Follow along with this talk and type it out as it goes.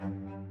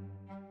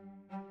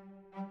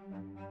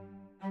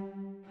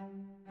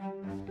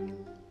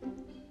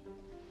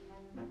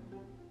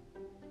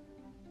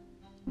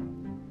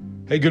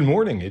Hey, good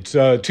morning. It's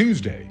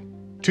Tuesday,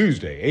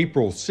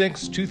 April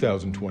 6,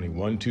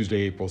 2021.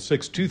 Tuesday, April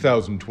 6,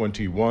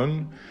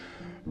 2021.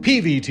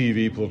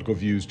 PVTV, Political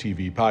Views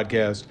TV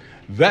podcast.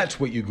 That's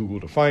what you Google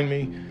to find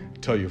me.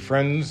 Tell your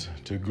friends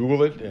to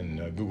Google it and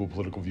Google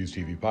Political Views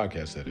TV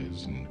podcast, that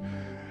is.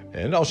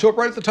 And I'll show up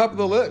right at the top of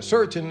the list,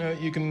 search, and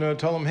you can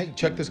tell them, hey,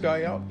 check this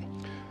guy out.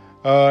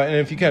 And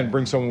if you can,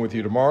 bring someone with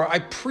you tomorrow. I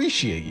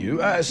appreciate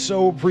you. I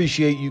so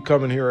appreciate you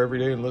coming here every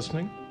day and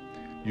listening.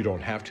 You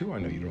don't have to. I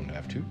know you don't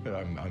have to, but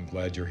I'm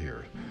glad you're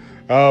here.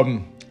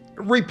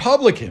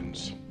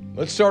 Republicans.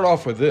 Let's start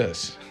off with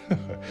this.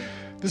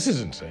 This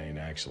is insane,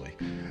 actually.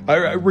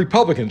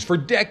 Republicans, for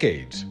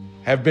decades,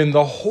 have been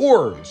the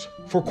whores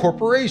for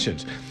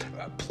corporations.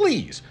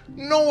 Please,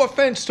 no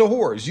offense to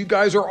whores. You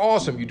guys are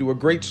awesome. You do a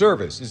great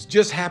service. It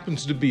just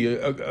happens to be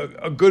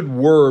a good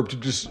word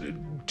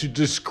to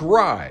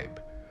describe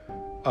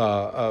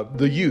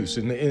the use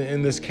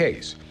in this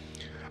case.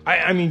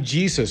 I mean,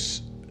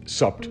 Jesus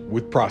supped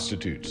with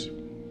prostitutes,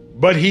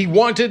 but he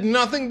wanted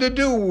nothing to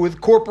do with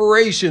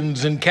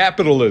corporations and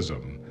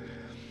capitalism.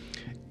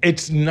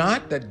 It's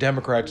not that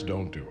Democrats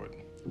don't do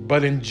it,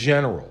 but in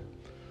general,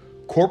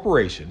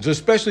 corporations,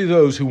 especially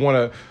those who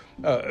want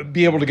to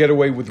be able to get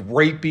away with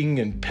raping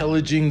and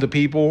pillaging the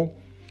people,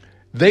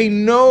 they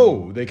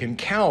know they can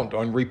count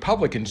on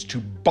Republicans to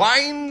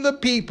bind the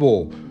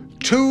people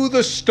to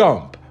the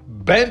stump,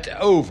 bent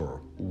over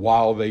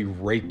while they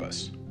rape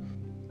us.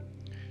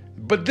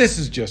 But this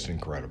is just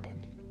incredible.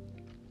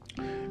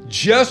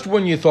 Just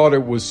when you thought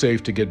it was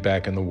safe to get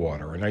back in the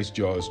water, a nice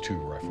Jaws 2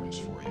 reference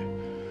for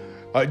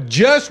you.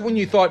 Just when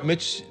you thought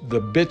Mitch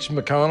the bitch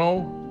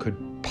McConnell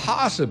couldn't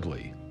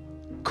possibly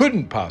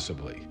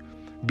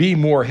be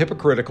more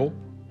hypocritical,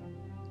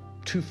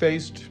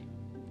 two-faced,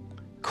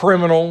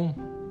 criminal,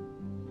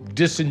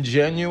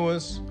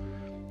 disingenuous,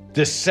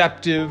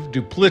 deceptive,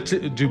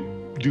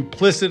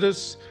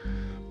 duplicitous,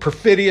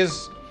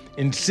 perfidious,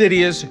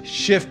 insidious,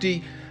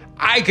 shifty.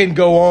 I can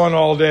go on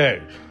all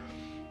day.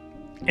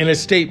 In a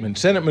statement,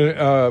 Senate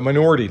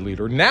Minority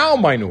Leader, now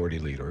Minority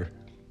Leader,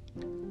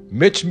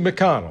 Mitch the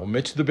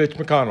bitch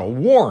McConnell,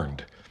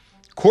 warned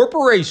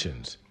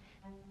corporations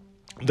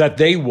that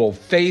they will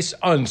face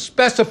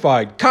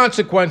unspecified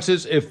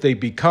consequences if they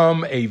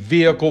become a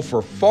vehicle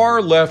for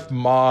far-left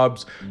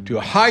mobs to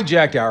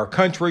hijack our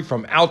country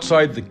from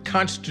outside the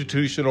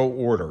constitutional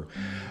order.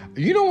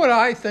 You know what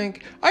I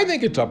think? I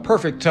think it's a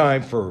perfect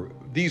time for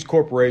these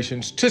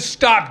corporations to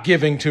stop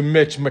giving to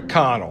Mitch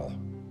McConnell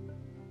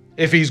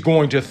if he's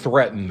going to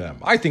threaten them.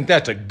 I think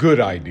that's a good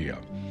idea.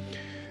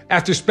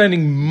 After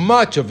spending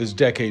much of his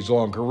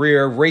decades-long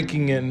career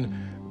raking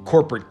in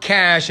corporate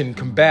cash and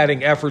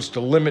combating efforts to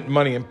limit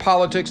money in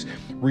politics,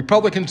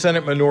 Republican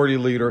Senate Minority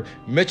Leader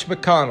Mitch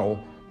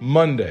McConnell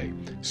Monday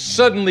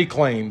suddenly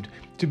claimed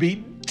to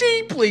be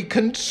deeply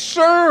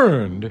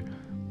concerned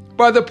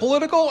by the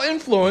political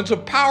influence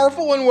of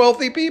powerful and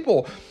wealthy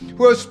people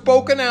who have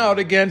spoken out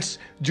against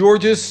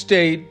Georgia's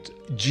state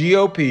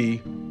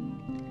GOP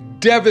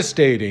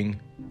devastating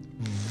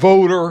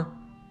voter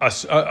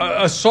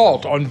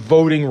assault on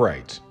voting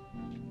rights.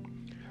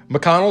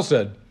 McConnell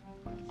said,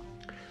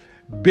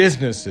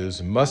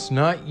 businesses must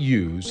not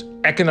use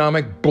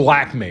economic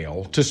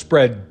blackmail to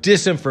spread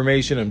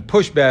disinformation and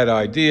push bad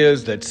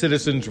ideas that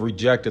citizens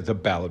reject at the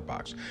ballot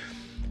box,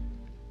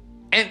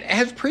 and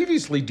has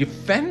previously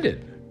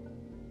defended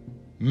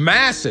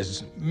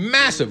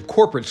massive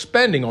corporate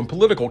spending on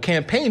political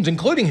campaigns,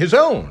 including his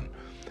own,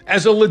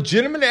 as a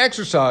legitimate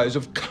exercise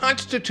of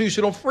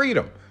constitutional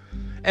freedom,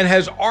 and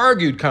has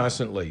argued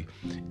constantly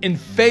in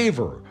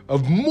favor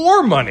of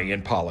more money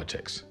in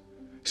politics.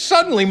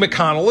 Suddenly,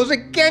 McConnell is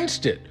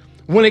against it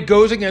when it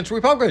goes against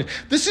Republicans.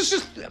 This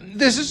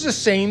is the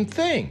same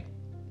thing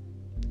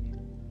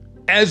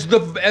as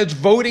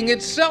voting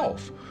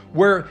itself,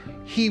 where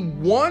he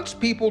wants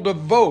people to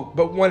vote,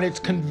 but when it's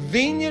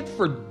convenient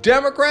for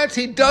Democrats,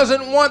 he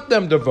doesn't want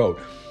them to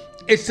vote.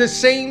 It's the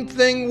same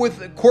thing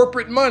with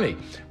corporate money.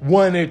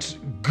 When it's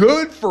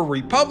good for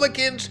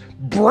Republicans,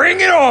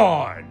 bring it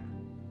on.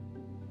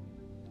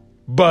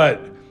 But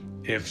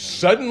if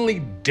suddenly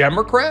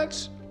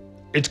Democrats,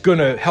 it's going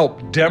to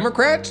help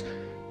Democrats,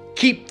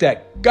 keep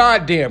that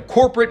goddamn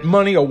corporate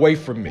money away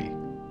from me.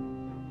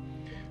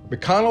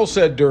 McConnell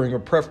said during a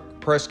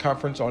press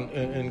conference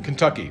in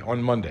Kentucky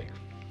on Monday,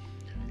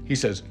 he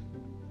says,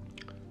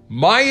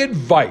 my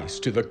advice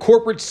to the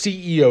corporate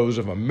CEOs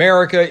of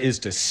America is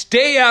to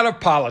stay out of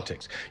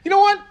politics. You know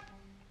what?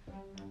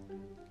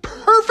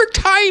 Perfect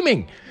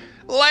timing.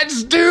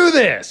 Let's do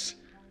this.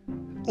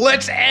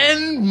 Let's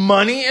end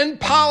money in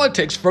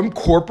politics from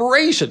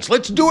corporations.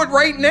 Let's do it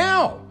right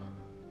now.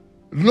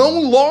 No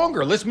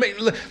longer.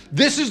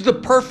 This is the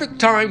perfect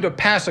time to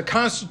pass a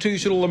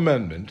constitutional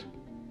amendment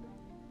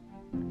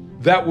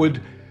that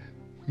would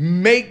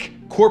make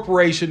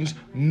corporations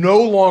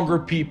no longer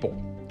people.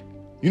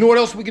 You know what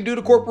else we can do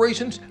to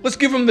corporations? Let's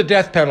give them the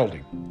death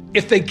penalty.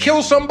 If they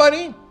kill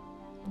somebody,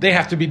 they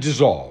have to be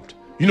dissolved.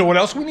 You know what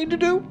else we need to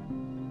do?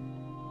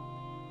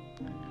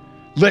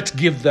 Let's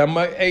give them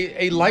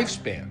a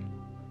lifespan.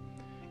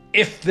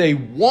 If they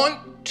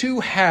want to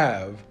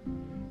have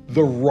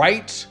the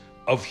rights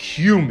of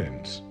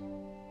humans,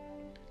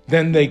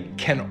 then they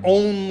can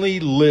only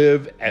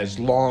live as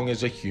long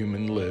as a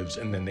human lives,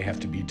 and then they have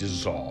to be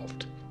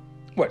dissolved.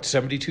 What,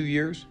 72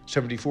 years?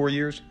 74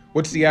 years?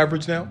 What's the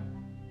average now?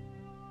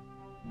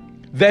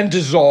 Then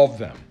dissolve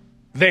them.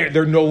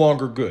 They're no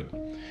longer good.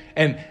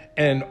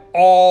 And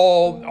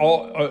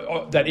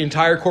all that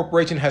entire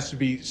corporation has to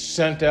be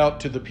sent out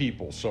to the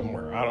people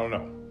somewhere. I don't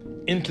know.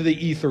 Into the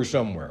ether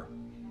somewhere.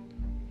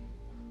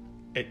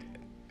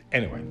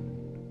 Anyway,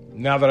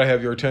 now that I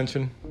have your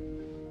attention,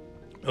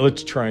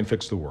 let's try and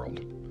fix the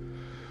world.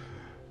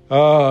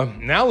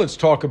 Now let's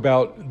talk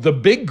about the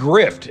big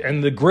grift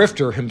and the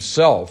grifter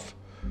himself,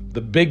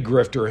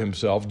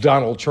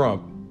 Donald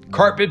Trump.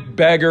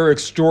 Carpetbagger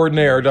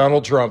extraordinaire,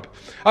 Donald Trump.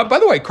 By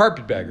the way,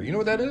 carpetbagger, you know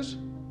what that is?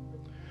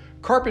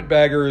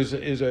 Carpetbagger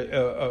is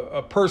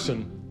a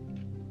person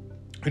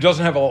who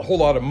doesn't have a whole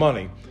lot of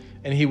money,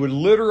 and he would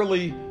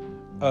literally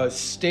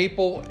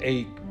staple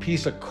a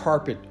piece of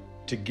carpet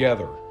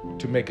together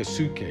to make a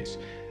suitcase.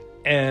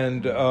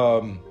 And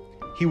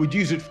he would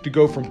use it to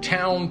go from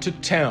town to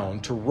town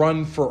to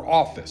run for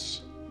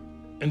office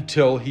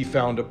until he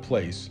found a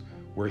place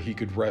where he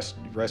could rest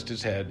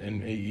his head,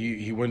 and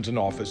he wins an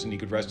office and he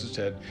could rest his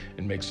head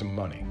and make some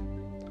money.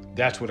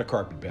 That's what a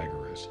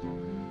carpetbagger is.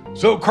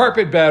 So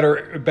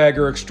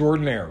carpetbagger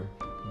extraordinaire,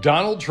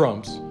 Donald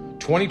Trump's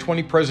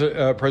 2020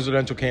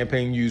 presidential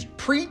campaign used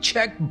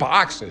pre-checked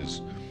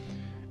boxes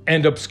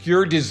and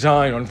obscure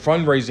design on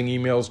fundraising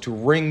emails to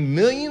wring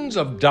millions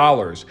of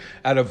dollars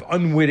out of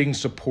unwitting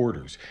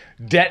supporters,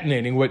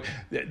 detonating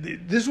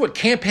this is what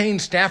campaign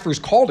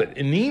staffers called it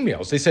in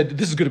emails. They said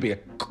this is going to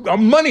be a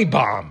money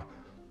bomb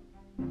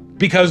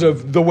because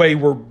of the way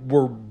we're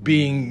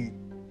being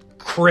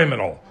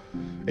criminal.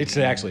 It's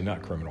actually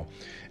not criminal.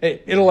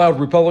 It allowed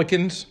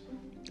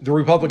the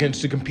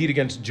Republicans to compete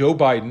against Joe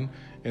Biden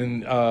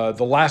in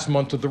the last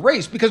month of the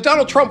race because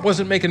Donald Trump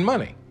wasn't making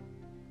money.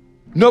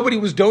 Nobody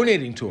was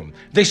donating to him.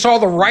 They saw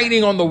the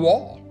writing on the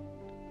wall.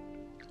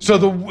 So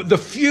the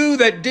few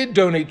that did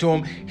donate to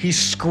him, he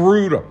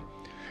screwed them.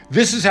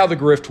 This is how the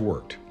grift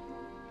worked.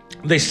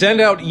 They send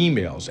out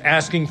emails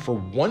asking for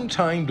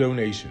one-time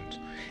donations.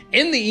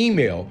 In the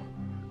email,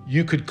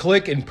 you could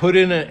click and put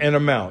in an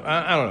amount.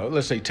 I don't know,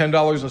 let's say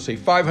 $10, let's say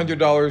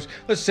 $500,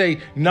 let's say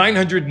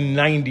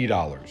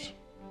 $990,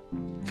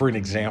 for an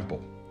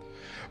example.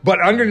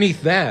 But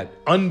underneath that,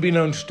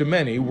 unbeknownst to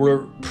many,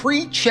 were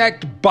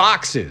pre-checked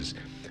boxes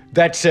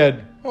that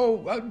said,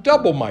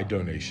 double my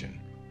donation,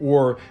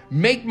 or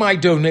make my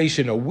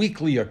donation a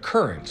weekly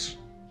occurrence.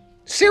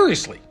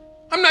 Seriously,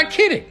 I'm not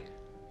kidding.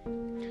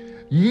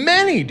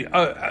 Many,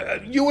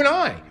 you and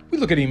I, we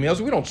look at emails,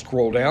 we don't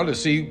scroll down to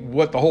see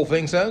what the whole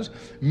thing says.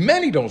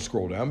 Many don't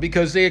scroll down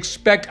because they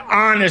expect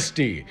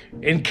honesty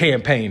in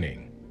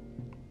campaigning.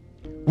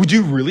 Would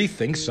you really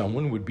think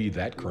someone would be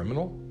that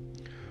criminal?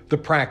 The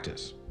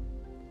practice,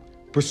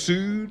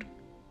 pursued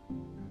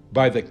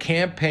by the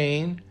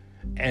campaign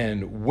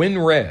and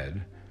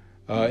WinRed,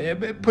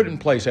 put in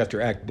place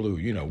after Act Blue,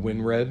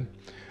 WinRed,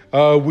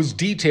 was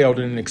detailed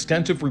in an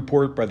extensive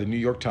report by the New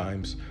York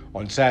Times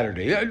on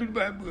Saturday.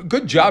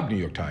 Good job, New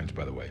York Times,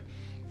 by the way.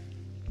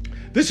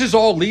 This is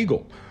all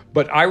legal,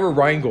 but Ira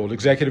Reingold,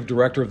 executive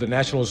director of the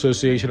National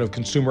Association of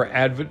Consumer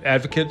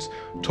Advocates,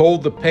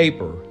 told the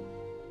paper,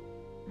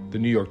 the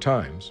New York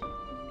Times,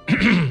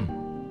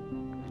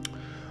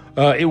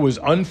 it was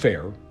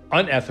unfair,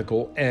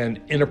 unethical,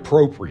 and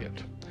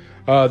inappropriate.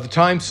 The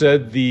Times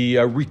said the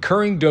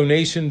recurring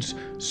donations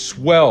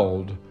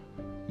swelled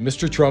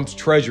Mr. Trump's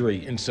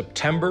treasury in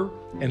September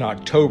and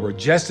October,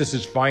 just as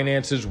his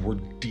finances were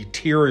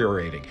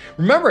deteriorating.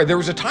 Remember, there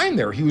was a time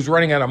there he was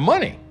running out of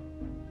money.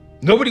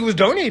 Nobody was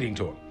donating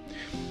to him.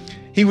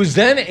 He was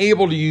then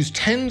able to use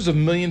tens of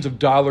millions of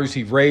dollars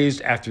he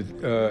raised after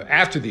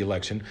the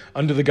election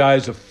under the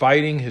guise of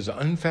fighting his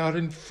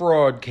unfounded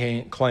fraud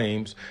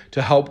claims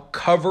to help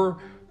cover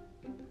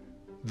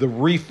the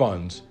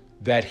refunds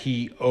that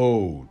he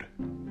owed.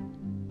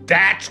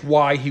 That's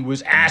why he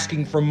was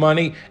asking for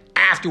money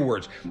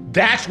afterwards.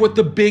 That's what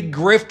the big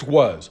grift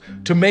was,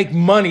 to make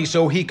money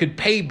so he could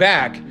pay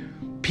back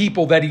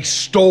people that he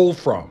stole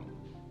from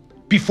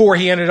before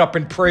he ended up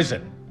in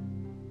prison.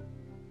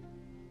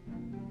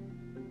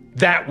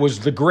 That was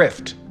the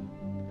grift.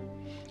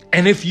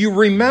 And if you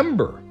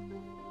remember,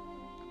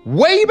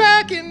 way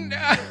back in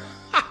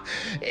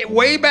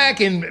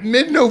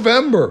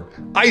mid-November,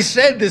 I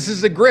said this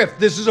is a grift.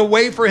 This is a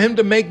way for him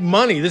to make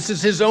money. This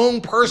is his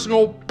own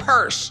personal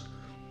purse.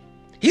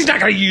 He's not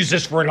going to use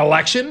this for an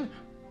election.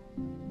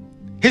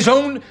 His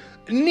own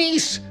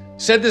niece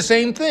said the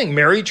same thing,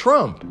 Mary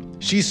Trump.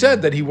 She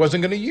said that he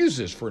wasn't going to use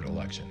this for an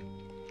election.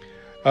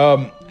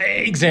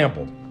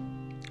 Example.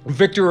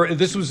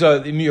 This was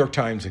a New York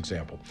Times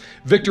example.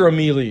 Victor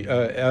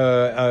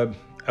Amelino,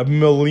 a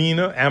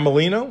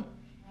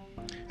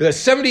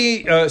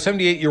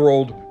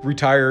 78-year-old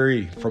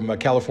retiree from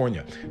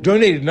California,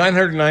 donated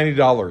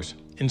 $990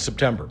 in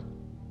September.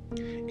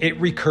 It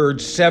recurred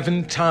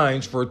 7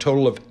 times for a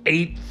total of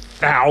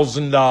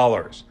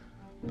 $8,000.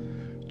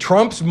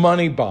 Trump's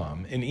money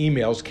bomb in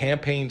emails,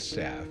 campaign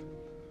staff,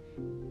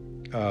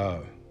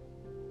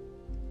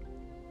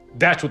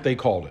 that's what they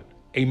called it,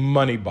 a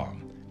money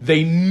bomb.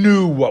 They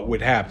knew what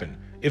would happen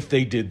if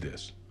they did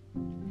this.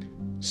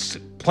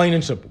 Plain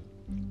and simple.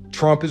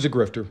 Trump is a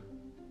grifter.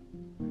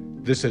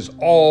 This has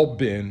all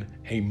been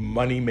a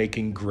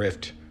money-making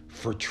grift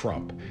for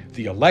Trump.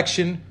 The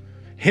election,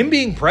 him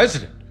being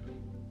president,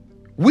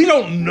 we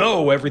don't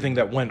know everything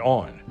that went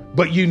on,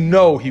 but you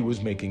know he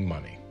was making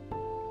money.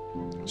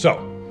 So,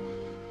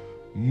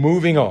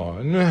 moving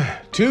on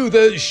to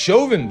the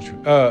Chauvin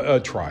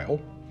trial.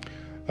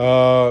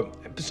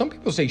 Some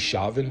people say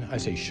Chauvin. I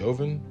say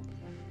Chauvin.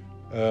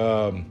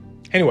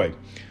 Anyway,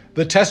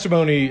 the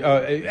testimony,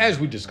 as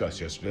we discussed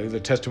yesterday, the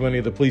testimony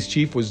of the police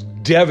chief was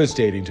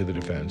devastating to the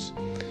defense.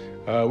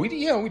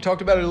 We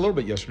talked about it a little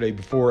bit yesterday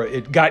before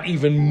it got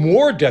even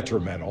more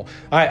detrimental.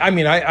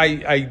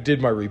 I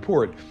did my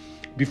report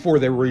before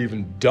they were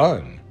even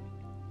done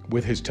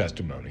with his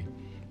testimony.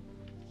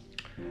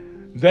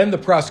 Then the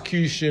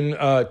prosecution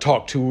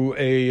talked to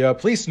a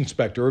police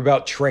inspector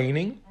about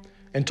training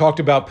and talked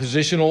about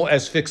positional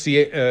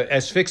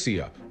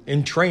asphyxia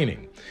in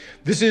training.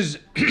 This is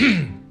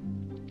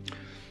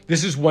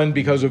when,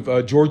 because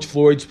of George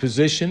Floyd's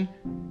position,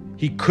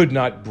 he could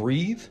not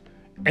breathe,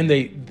 and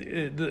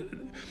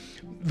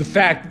the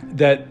fact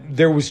that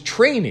there was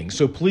training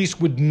so police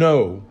would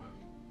know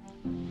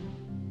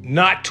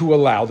not to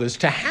allow this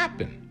to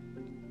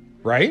happen,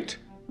 right?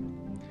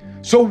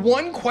 So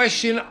one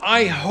question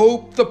I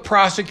hope the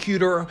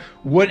prosecutor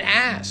would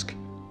ask,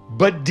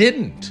 but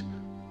didn't,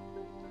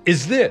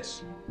 is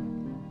this.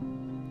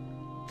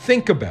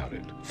 Think about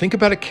it. Think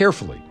about it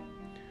carefully.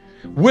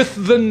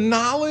 With the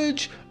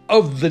knowledge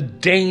of the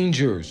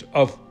dangers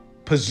of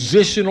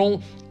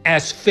positional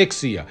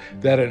asphyxia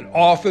that an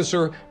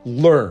officer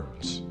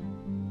learns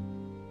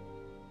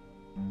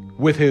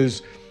with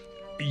his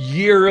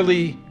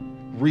yearly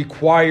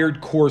required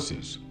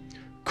courses,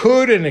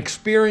 could an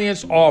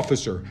experienced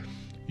officer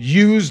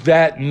use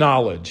that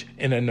knowledge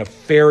in a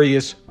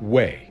nefarious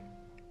way?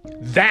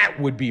 That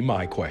would be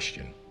my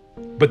question.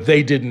 But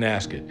they didn't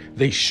ask it.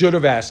 They should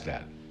have asked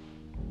that.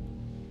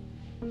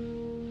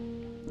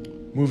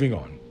 Moving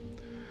on.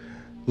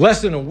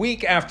 Less than a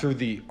week after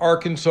the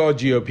Arkansas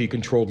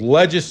GOP-controlled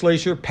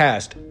legislature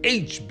passed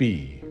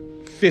HB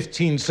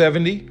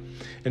 1570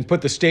 and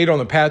put the state on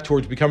the path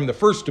towards becoming the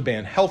first to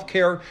ban health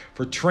care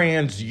for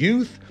trans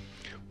youth,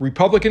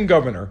 Republican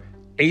Governor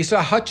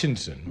Asa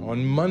Hutchinson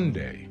on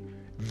Monday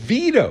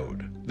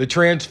vetoed the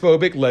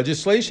transphobic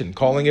legislation,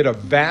 calling it a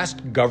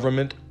vast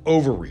government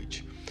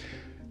overreach.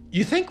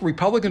 You think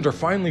Republicans are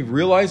finally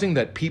realizing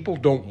that people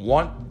don't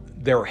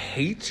want their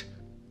hate?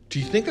 Do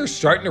you think they're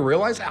starting to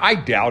realize? I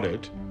doubt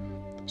it.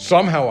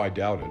 Somehow I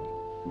doubt it.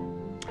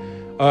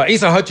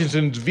 Asa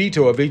Hutchinson's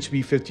veto of HB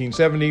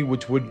 1570,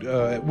 which would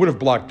have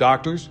blocked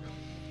doctors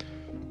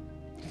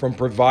from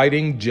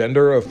providing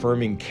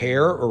gender-affirming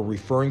care or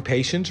referring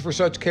patients for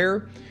such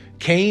care,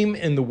 came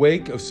in the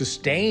wake of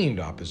sustained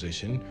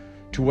opposition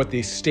to what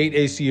the state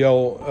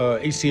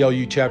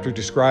ACLU chapter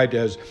described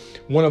as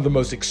one of the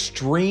most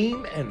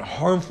extreme and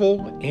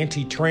harmful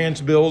anti-trans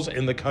bills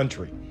in the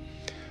country.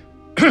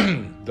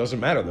 Doesn't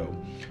matter, though.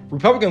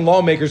 Republican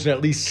lawmakers in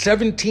at least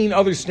 17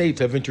 other states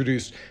have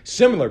introduced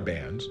similar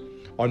bans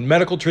on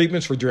medical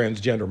treatments for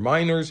transgender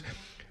minors,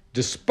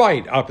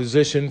 despite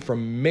opposition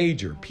from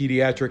major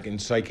pediatric and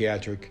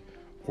psychiatric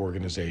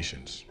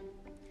organizations.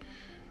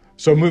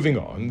 So moving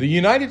on, the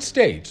United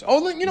States.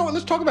 Oh, you know what?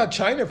 Let's talk about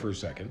China for a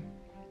second.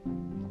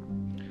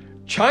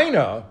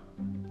 China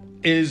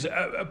is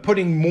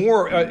putting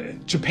more,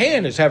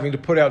 Japan is having to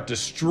put out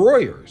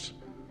destroyers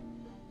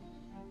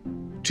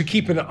to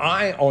keep an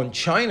eye on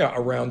China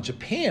around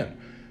Japan.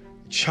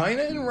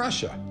 China and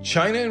Russia,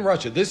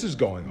 this is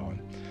going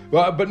on.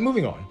 But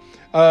moving on,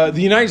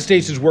 the United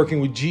States is working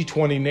with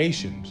G20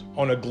 nations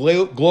on a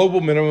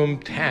global minimum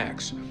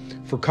tax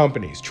for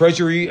companies.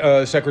 Treasury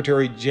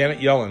Secretary Janet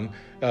Yellen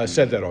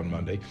said that on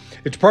Monday.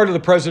 It's part of the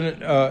President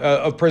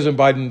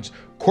Biden's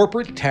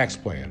corporate tax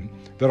plan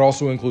that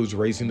also includes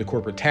raising the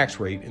corporate tax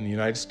rate in the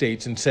United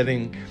States and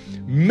setting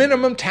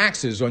minimum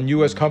taxes on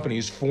U.S.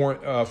 companies'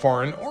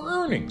 foreign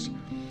earnings.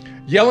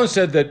 Yellen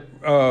said that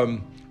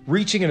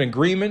reaching an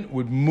agreement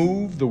would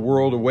move the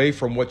world away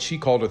from what she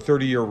called a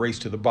 30-year race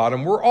to the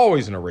bottom. We're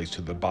always in a race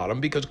to the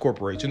bottom because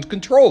corporations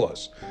control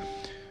us.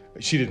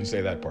 She didn't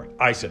say that part.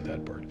 I said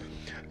that part.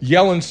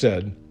 Yellen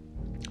said,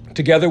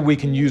 together we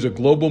can use a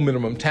global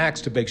minimum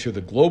tax to make sure the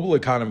global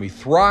economy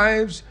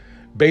thrives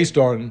based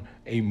on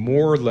a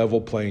more level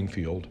playing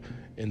field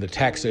in the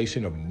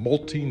taxation of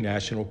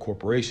multinational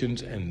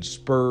corporations and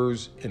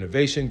spurs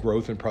innovation,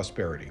 growth, and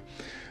prosperity.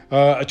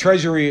 A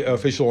Treasury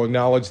official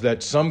acknowledged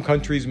that some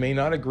countries may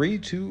not agree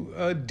to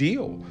a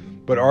deal,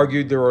 but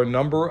argued there are a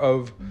number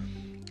of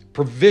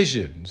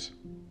provisions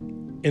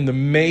in the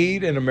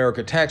Made in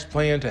America tax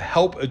plan to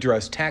help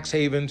address tax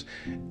havens,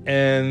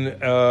 and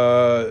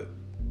the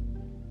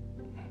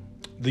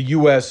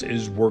U.S.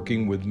 is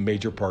working with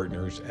major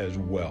partners as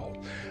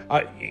well.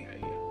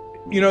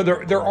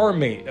 there are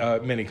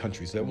many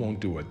countries that won't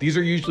do it. These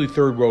are usually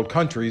third world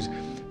countries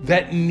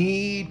that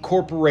need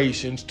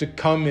corporations to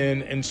come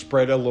in and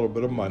spread a little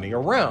bit of money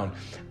around.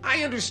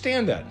 I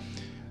understand that.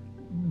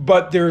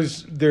 But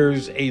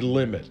there's a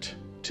limit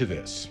to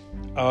this.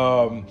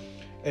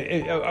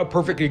 A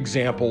perfect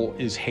example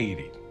is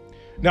Haiti.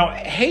 Now,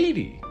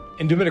 Haiti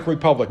and Dominican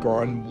Republic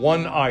are on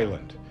one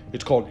island.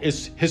 It's called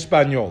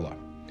Hispaniola.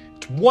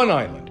 It's one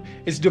island.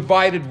 It's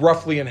divided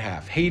roughly in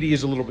half. Haiti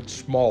is a little bit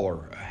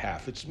smaller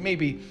half. It's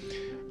maybe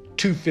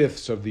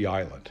 2/5 of the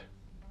island,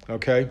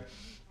 okay?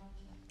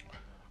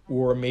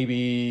 Or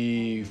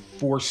maybe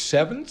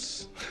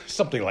 4/7,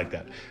 something like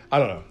that. I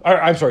don't know.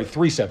 I'm sorry,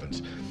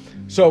 3/7.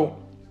 So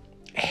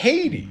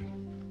Haiti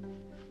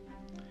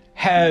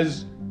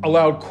has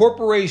allowed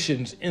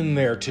corporations in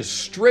there to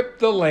strip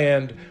the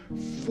land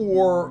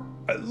for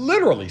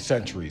literally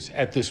centuries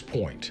at this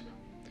point.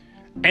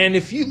 And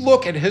if you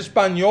look at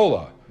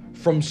Hispaniola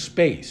from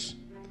space,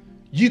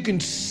 you can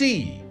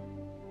see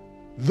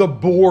the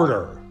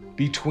border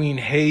between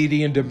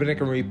Haiti and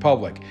Dominican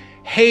Republic.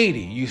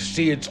 Haiti, you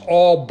see it's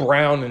all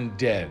brown and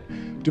dead.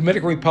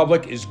 Dominican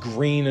Republic is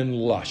green and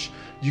lush.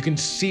 You can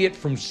see it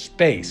from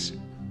space,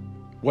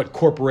 what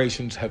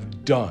corporations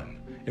have done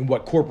and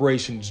what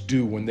corporations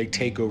do when they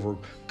take over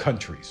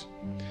countries.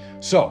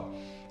 So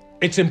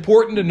it's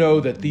important to know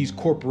that these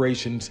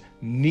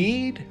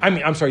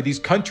these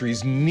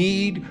countries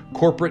need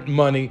corporate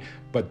money,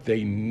 but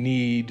they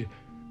need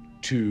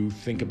to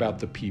think about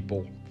the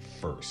people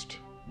first.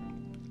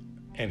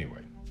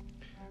 Anyway,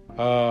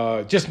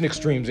 just an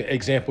extreme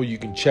example you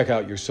can check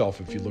out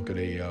yourself if you look at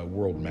a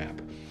world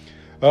map.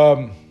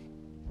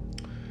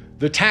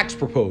 The tax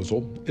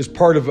proposal is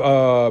part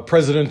of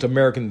President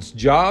American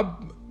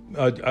Jobs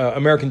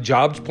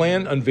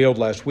Plan unveiled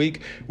last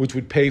week, which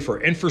would pay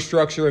for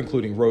infrastructure,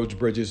 including roads,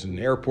 bridges, and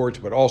airports,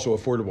 but also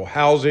affordable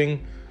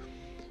housing,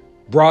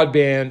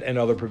 broadband, and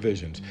other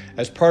provisions.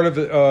 As part of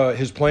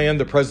his plan,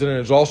 the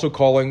president is also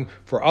calling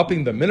for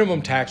upping the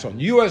minimum tax on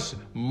U.S.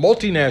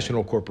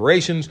 multinational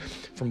corporations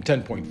from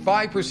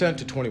 10.5%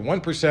 to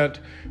 21%,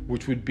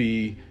 which would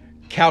be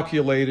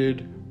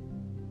calculated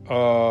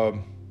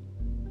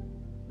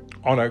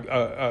on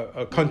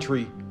a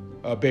country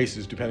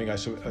basis, depending, I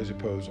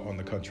suppose, on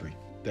the country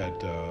that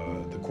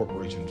the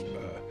corporations,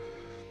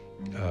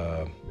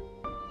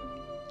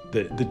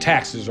 the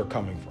taxes are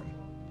coming from.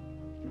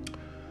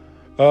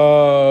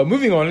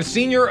 Moving on, a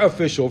senior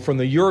official from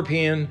the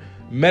European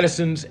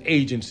Medicines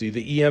Agency,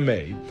 the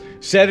EMA,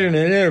 said in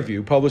an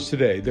interview published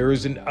today, there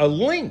is a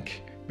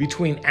link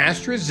between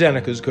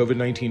AstraZeneca's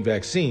COVID-19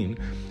 vaccine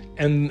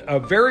and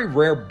very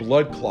rare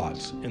blood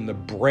clots in the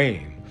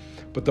brain.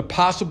 But the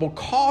possible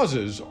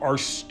causes are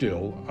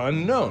still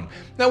unknown.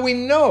 Now, we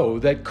know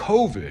that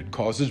COVID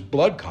causes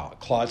blood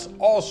clots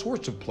all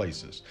sorts of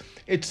places.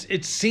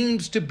 It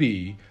seems to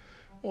be,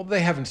 well, they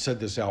haven't said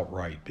this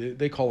outright.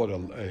 They call it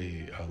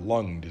a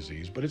lung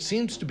disease, but it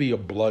seems to be a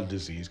blood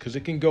disease because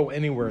it can go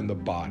anywhere in the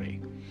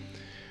body.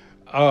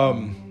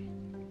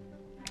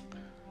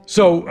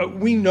 So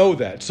we know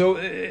that. So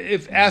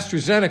if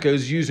AstraZeneca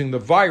is using the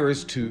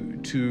virus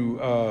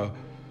to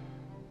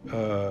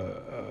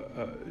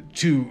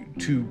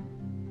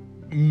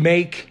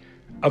make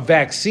a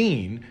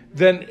vaccine,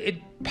 then it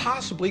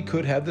possibly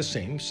could have the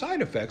same side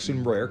effects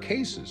in rare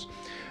cases.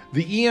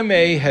 The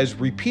EMA has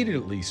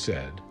repeatedly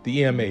said, the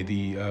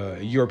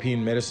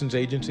European Medicines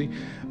Agency,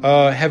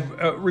 have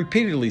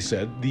repeatedly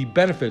said the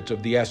benefits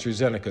of the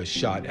AstraZeneca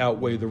shot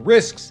outweigh the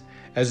risks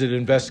as it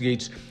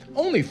investigates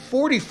only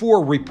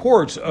 44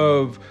 reports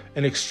of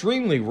an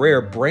extremely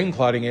rare brain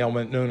clotting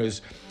ailment known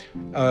as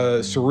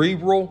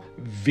cerebral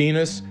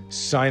venous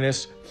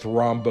sinus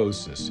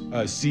thrombosis,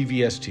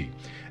 CVST.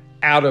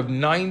 Out of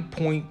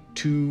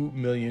 9.2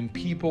 million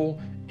people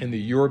in the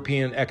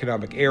European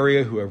Economic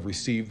Area who have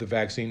received the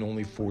vaccine,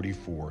 only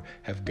 44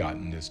 have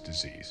gotten this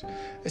disease.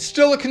 It's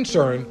still a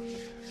concern,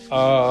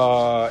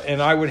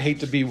 and I would hate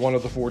to be one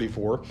of the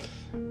 44,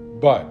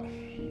 but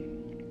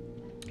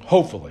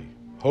hopefully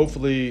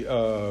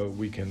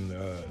we can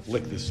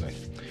lick this thing.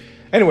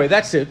 Anyway,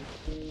 that's it.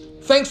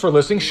 Thanks for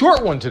listening.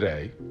 Short one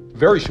today.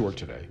 Very short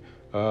today.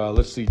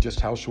 Let's see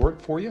just how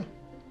short for you.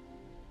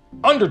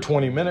 Under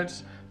 20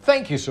 minutes.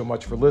 Thank you so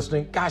much for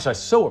listening. Gosh, I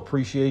so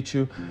appreciate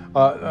you.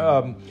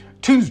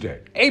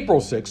 Tuesday,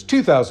 April 6,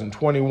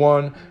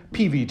 2021,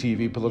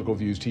 PVTV, Political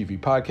Views TV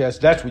Podcast.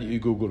 That's what you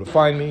Google to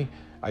find me.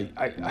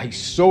 I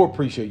so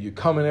appreciate you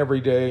coming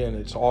every day, and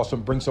it's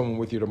awesome. Bring someone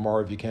with you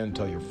tomorrow if you can.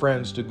 Tell your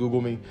friends to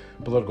Google me,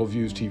 Political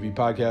Views TV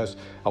Podcast.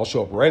 I'll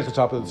show up right at the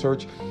top of the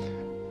search.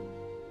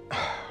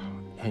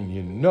 And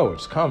you know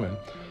it's coming.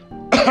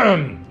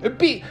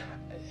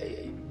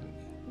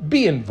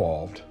 Be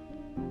involved.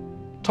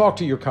 Talk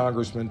to your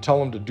congressman. Tell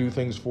them to do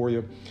things for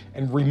you.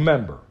 And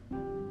remember,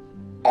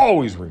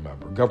 always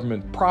remember,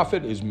 government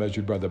profit is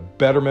measured by the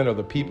betterment of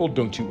the people.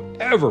 Don't you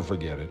ever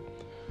forget it.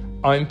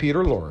 I'm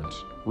Peter Lawrence,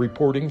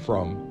 reporting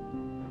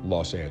from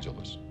Los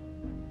Angeles.